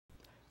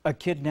A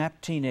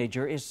kidnapped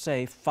teenager is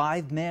safe.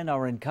 5 men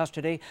are in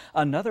custody.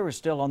 Another is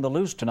still on the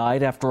loose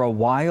tonight after a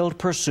wild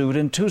pursuit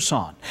in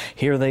Tucson.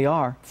 Here they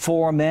are,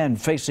 4 men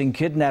facing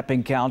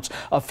kidnapping counts.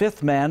 A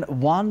 5th man,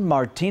 Juan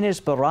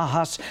Martinez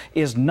Barajas,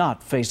 is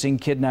not facing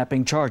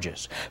kidnapping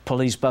charges.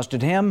 Police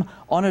busted him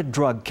on a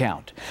drug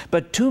count.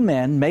 But 2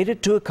 men made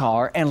it to a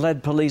car and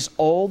led police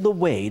all the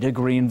way to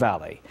Green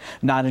Valley.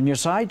 9 on your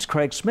side's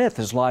Craig Smith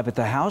is live at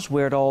the house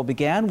where it all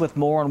began with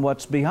more on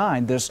what's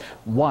behind this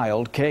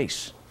wild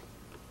case.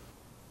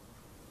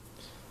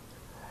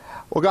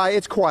 Well, Guy,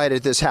 it's quiet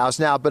at this house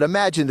now, but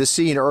imagine the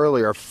scene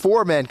earlier.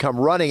 4 men come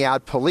running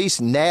out. Police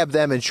nab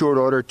them in short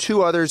order.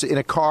 2 others in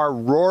a car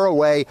roar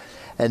away.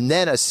 And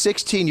then a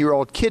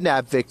 16-year-old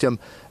kidnapped victim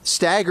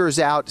staggers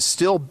out,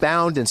 still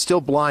bound and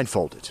still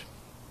blindfolded.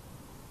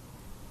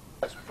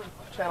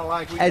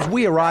 As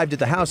we arrived at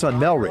the house on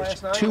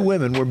Melridge, 2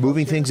 women were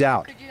moving things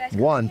out.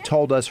 One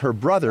told us her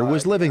brother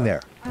was living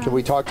there. Can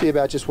we talk to you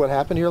about just what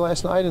happened here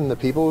last night and the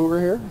people who were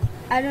here?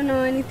 I don't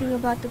know anything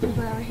about the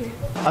people out here.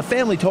 A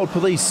family told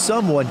police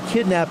someone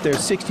kidnapped their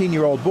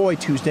 16-year-old boy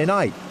Tuesday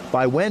night.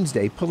 By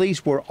Wednesday,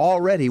 police were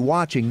already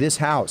watching this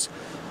house.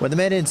 When the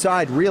men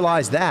inside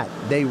realized that,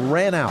 they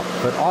ran out,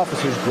 but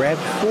officers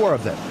grabbed 4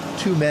 of them.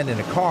 2 men in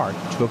a car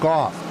took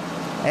off.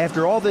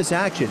 After all this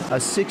action, a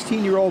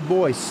 16-year-old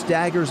boy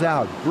staggers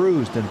out,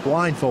 bruised and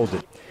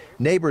blindfolded.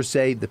 Neighbors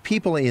say the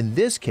people in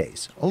this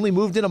case only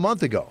moved in a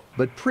month ago,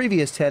 but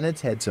previous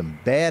tenants had some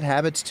bad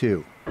habits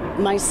too.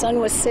 My son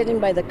was sitting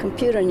by the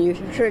computer and you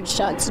heard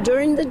shots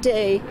during the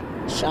day,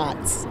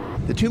 shots.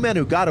 The 2 men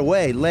who got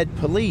away led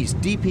police,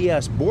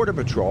 DPS, Border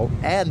Patrol,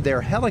 and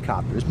their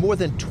helicopters more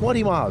than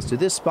 20 miles to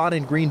this spot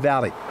in Green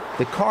Valley.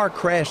 The car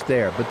crashed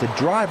there, but the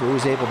driver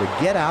was able to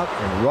get out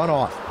and run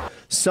off.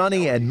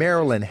 Sonny and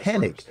Marilyn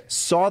Hennig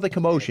saw the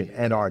commotion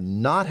and are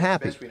not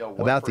happy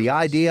about the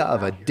idea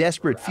of a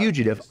desperate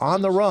fugitive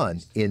on the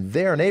run in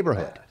their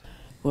neighborhood.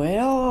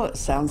 Well, it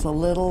sounds a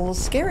little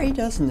scary,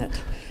 doesn't it?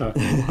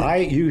 I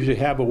usually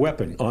have a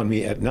weapon on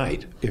me at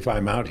night if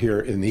I'm out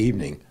here in the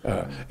evening,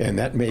 and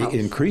that may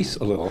increase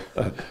a little.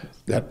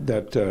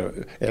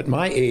 At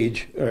my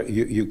age,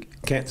 you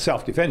can't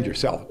self-defend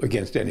yourself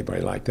against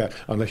anybody like that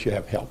unless you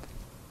have help.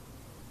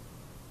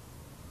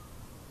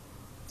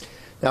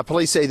 Now,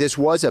 police say this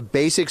was a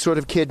basic sort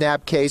of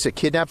kidnap case, a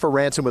kidnap for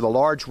ransom with a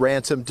large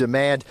ransom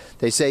demand.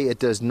 They say it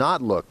does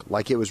not look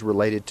like it was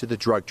related to the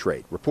drug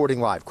trade. Reporting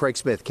live, Craig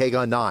Smith,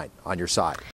 KGUN-9 on your side.